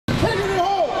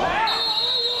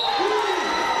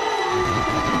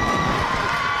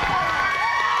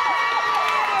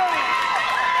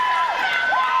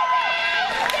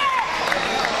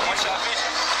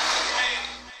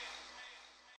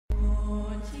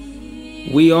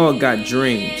We all got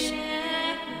dreams,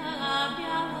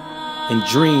 and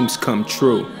dreams come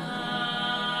true.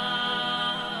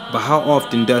 But how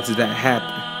often does that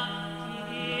happen?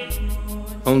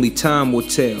 Only time will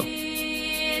tell,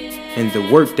 and the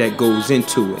work that goes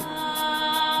into it.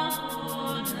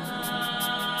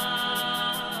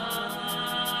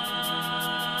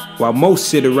 While most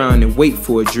sit around and wait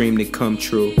for a dream to come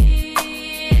true,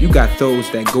 you got those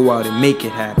that go out and make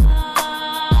it happen.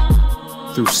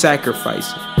 Through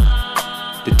sacrificing,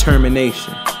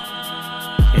 determination,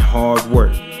 and hard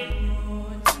work.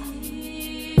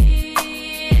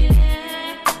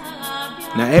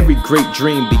 Now every great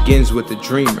dream begins with a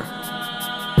dreamer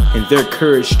and their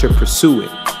courage to pursue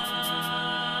it.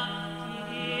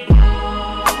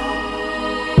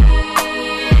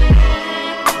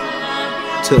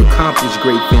 To accomplish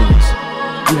great things,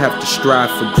 you have to strive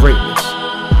for greatness.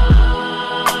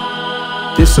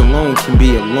 This alone can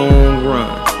be a long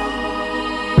run,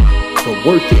 but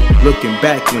worth it looking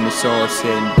back when it's all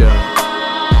said and done.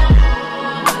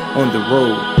 On the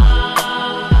road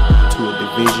to a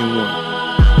Division I.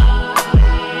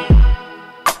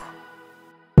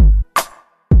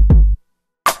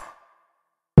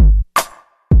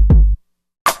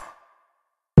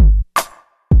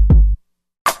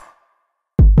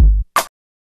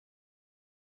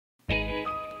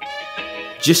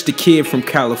 Just a kid from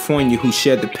California who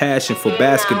shared the passion for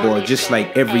basketball just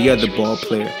like every other ball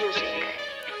player.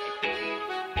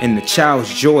 And the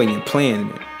child's joy in playing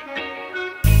it.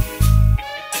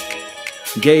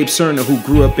 Gabe Serna, who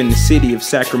grew up in the city of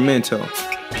Sacramento.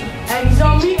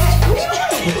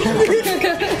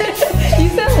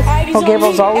 Well,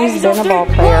 Gabriel's always been a ball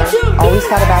player. Always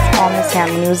had a basketball in his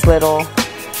hand when he was little.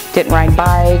 Didn't ride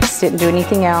bikes, didn't do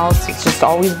anything else. It's just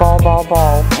always ball, ball,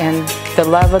 ball. And the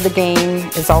love of the game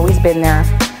has always been there.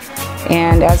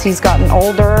 And as he's gotten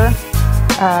older,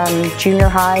 junior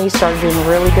high, he started doing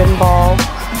really good in ball.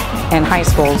 And high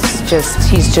school's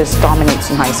he just dominates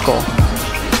in high school.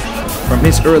 From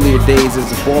his earlier days as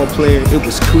a ball player, it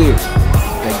was clear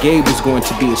that Gabe was going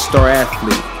to be a star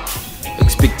athlete, a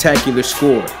spectacular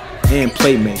scorer, and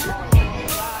playmaker.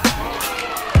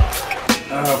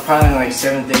 Probably like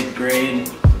 7th, 8th grade,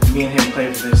 me and him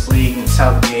played for this league in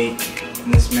Southgate,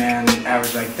 and this man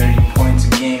averaged like 30 points a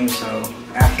game, so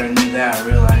after I knew that, I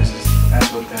realized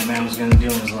that's what that man was going to do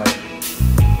in his life.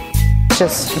 It's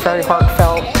just very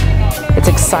heartfelt, it's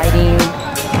exciting,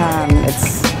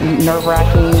 it's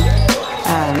nerve-wracking.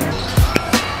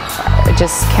 I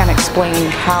just can't explain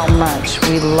how much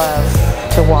we love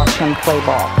to watch him play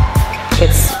ball.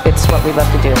 It's what we love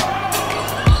to do.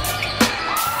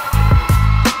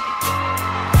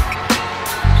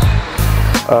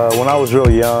 When I was real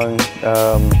young,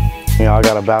 I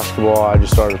got a basketball. I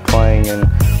just started playing, and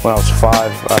when I was 5,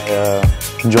 I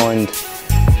joined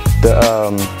the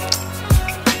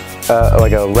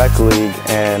like a rec league,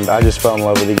 and I just fell in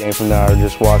love with the game from there. I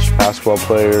just watched basketball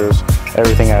players,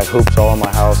 everything. I had hoops all in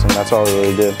my house, and that's all I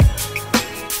really did.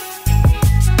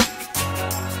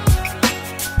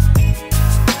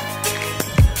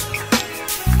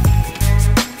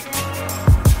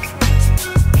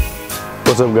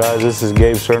 What's up, guys? This is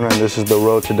Gabe Serna, and this is the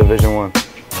road to Division I.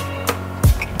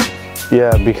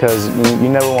 Yeah, because you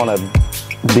never want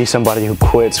to be somebody who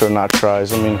quits or not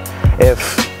tries. I mean,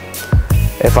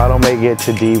 if I don't make it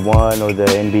to D1 or the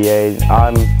NBA,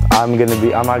 I'm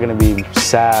not gonna be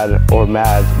sad or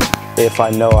mad if I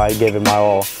know I gave it my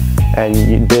all and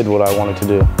you did what I wanted to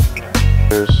do.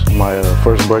 Here's my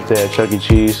first birthday at Chuck E.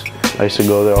 Cheese. I used to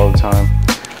go there all the time.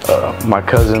 My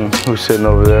cousin who's sitting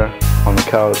over there on the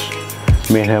couch.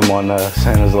 Me and him on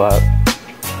Santa's lap.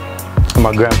 And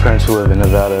my grandparents who live in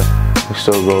Nevada, we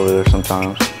still go over there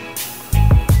sometimes.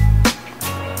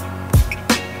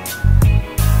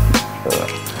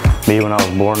 Me when I was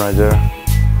born right there,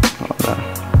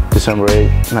 on December 8,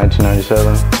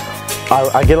 1997.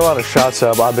 I get a lot of shots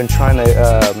up. I've been trying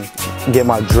to get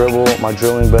my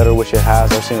dribbling better, which it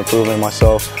has. I've seen improvement in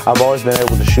myself. I've always been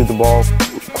able to shoot the ball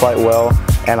quite well,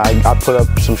 and I put up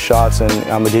some shots, and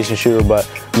I'm a decent shooter, but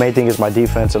the main thing is my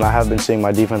defense, and I have been seeing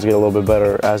my defense get a little bit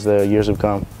better as the years have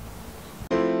come.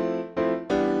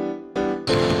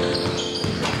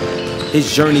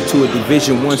 His journey to a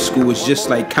Division I school is just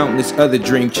like countless other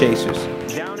dream chasers,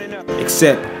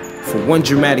 except for one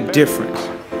dramatic difference.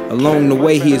 Along the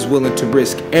way, he is willing to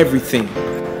risk everything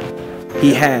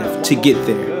he has to get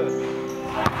there.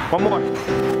 One more.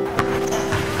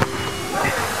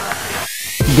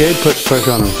 Gabe puts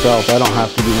pressure on himself. I don't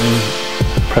have to do any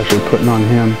pressure putting on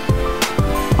him.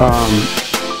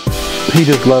 He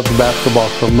just loves basketball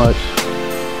so much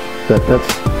that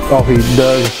that's all he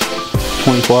does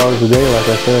 24 hours a day, like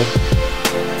I said.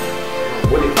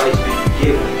 What advice do you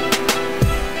give him?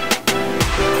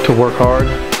 To work hard,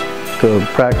 to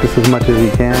practice as much as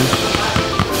you can.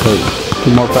 Because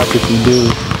the more practice you do,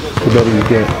 the better you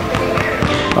get.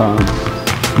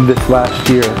 This last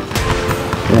year,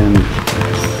 and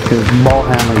his ball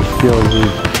handling skills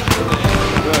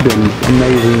have been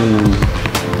amazing, and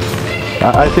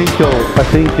I think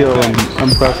he'll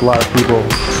impress a lot of people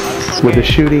with the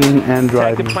shooting and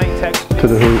driving to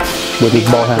the hoop with his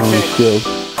ball handling skills.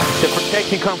 The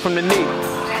protection comes from the knee.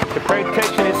 The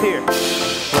protection is here.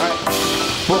 Right?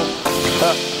 Boom.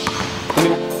 Up.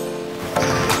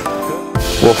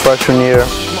 Well, freshman year,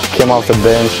 came off the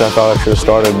bench. I thought I should have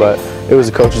started, but it was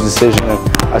a coach's decision, and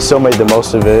I still made the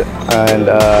most of it. And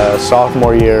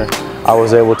sophomore year, I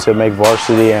was able to make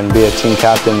varsity and be a team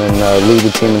captain and lead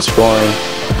the team in scoring.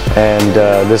 And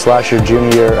this last year,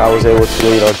 junior year, I was able to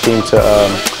lead our team to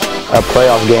a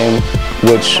playoff game,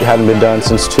 which hadn't been done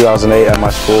since 2008 at my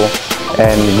school,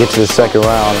 and get to the second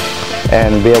round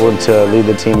and be able to lead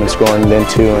the team in scoring then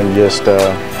too, and just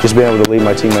being able to lead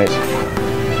my teammates.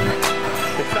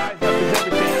 The size up is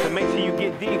everything, so make sure you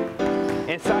get deep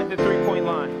inside the three-point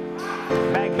line.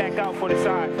 Back out for the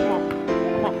side. Come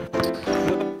on.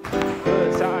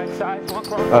 Good. Side. One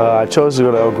cross. I chose to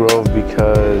go to Elk Grove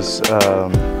because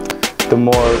the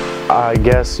more, I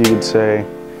guess you could say,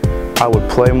 I would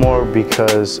play more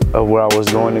because of where I was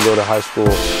going to go to high school.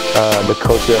 The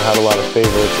coach there had a lot of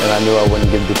favorites, and I knew I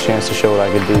wouldn't get the chance to show what I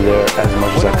could do there as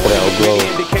much as I could at Elk Grove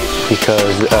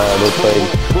because they played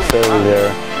fairly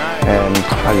there, and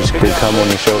I just could come in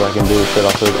and show what I can do straight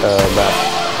off the bat.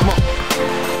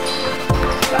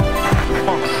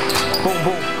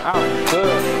 Boom, out.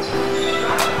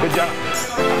 Good job.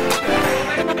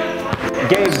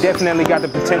 Gabe definitely got the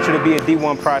potential to be a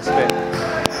D1 prospect.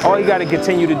 All you got to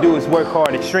continue to do is work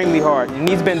hard, extremely hard, and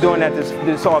he's been doing that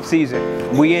this off season.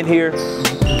 We in here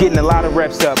getting a lot of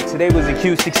reps up. Today was a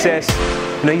huge success.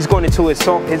 You know, he's going into his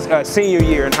senior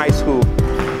year in high school,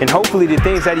 and hopefully the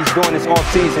things that he's doing this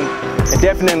off season it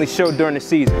definitely showed during the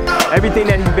season. Everything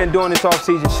that he's been doing this off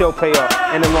season should pay off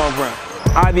in the long run.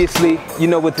 Obviously, you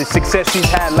know, with the success he's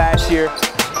had last year,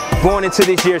 going into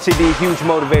this year should be a huge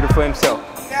motivator for himself.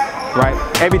 Right?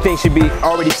 Everything should be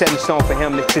already set in stone for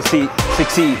him to succeed.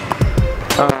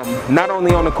 Not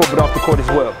only on the court, but off the court as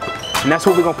well. And that's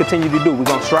what we're going to continue to do. We're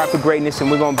going to strive for greatness, and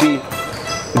we're going to be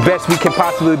the best we can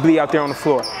possibly be out there on the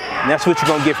floor. And that's what you're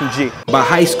going to get from G. By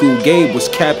high school, Gabe was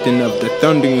captain of the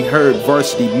Thundering Herd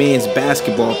varsity men's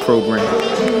basketball program,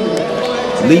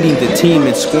 leading the team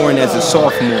in scoring as a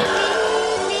sophomore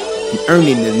and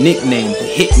earning the nickname the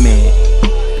Hitman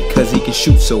because he can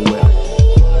shoot so well.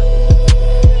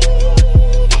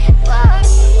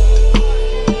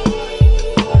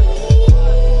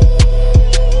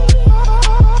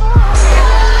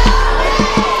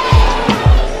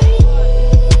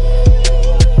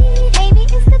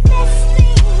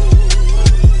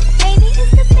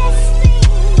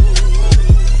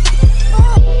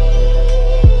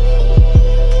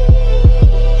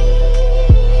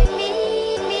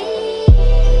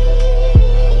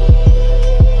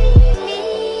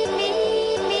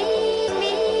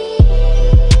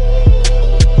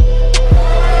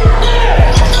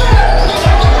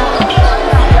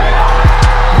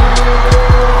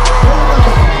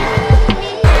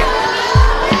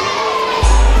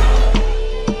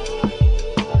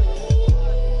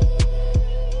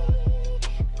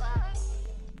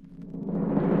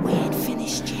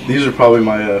 These are probably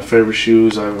my favorite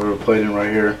shoes I've ever played in right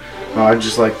here. I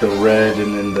just like the red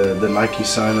and then the Nike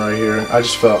sign right here. I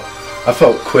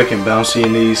felt quick and bouncy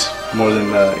in these more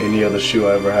than any other shoe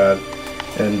I ever had.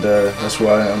 And that's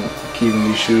why I'm keeping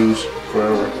these shoes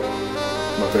forever.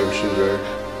 My favorite shoes right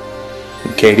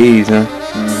here. KD's, huh?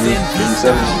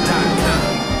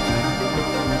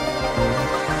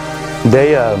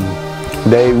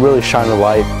 They really shine a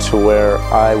light to where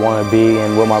I want to be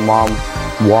and what my mom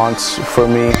wants for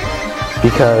me,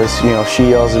 because, you know, she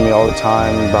yells at me all the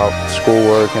time about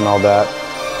schoolwork and all that,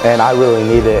 and I really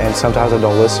need it, and sometimes I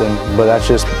don't listen, but that's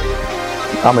just,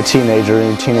 I'm a teenager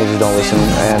and teenagers don't listen,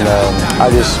 and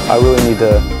I really need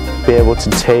to be able to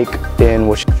take in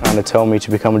what she's trying to tell me to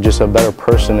become just a better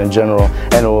person in general,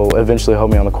 and it will eventually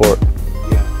help me on the court.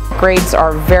 Grades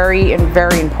are very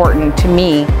important to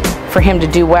me for him to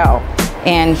do well,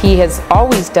 and he has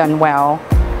always done well,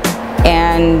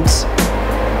 and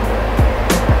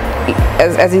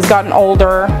as he's gotten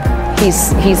older,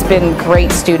 he's been a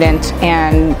great student,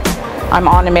 and I'm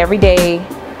on him every day.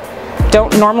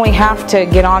 Don't normally have to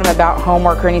get on him about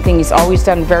homework or anything. He's always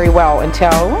done very well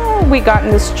until we got in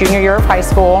this junior year of high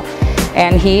school,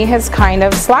 and he has kind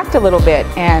of slacked a little bit,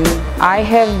 and I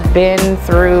have been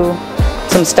through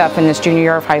some stuff in this junior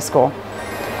year of high school.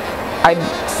 I've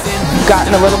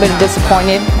gotten a little bit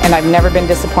disappointed, and I've never been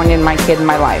disappointed in my kid in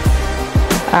my life.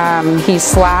 He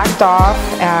slacked off,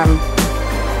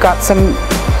 got some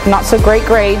not so great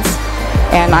grades,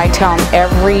 and I tell him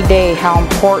every day how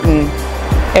important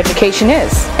education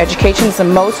is. Education is the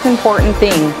most important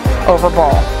thing over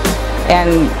ball,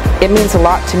 and it means a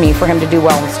lot to me for him to do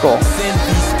well in school.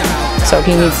 So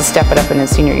he needs to step it up in his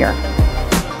senior year.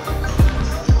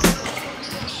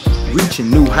 Reaching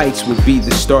new heights would be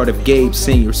the start of Gabe's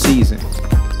senior season.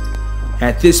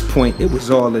 At this point, it was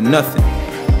all or nothing.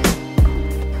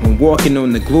 When walking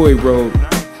on the glory road,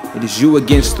 it is you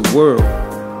against the world.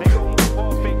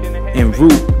 En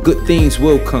route, good things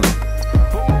will come.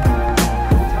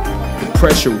 The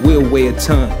pressure will weigh a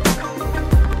ton.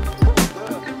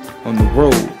 On the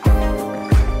road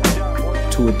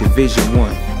to a Division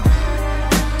I.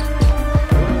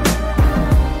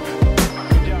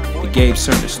 The Gabe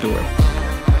Serna story.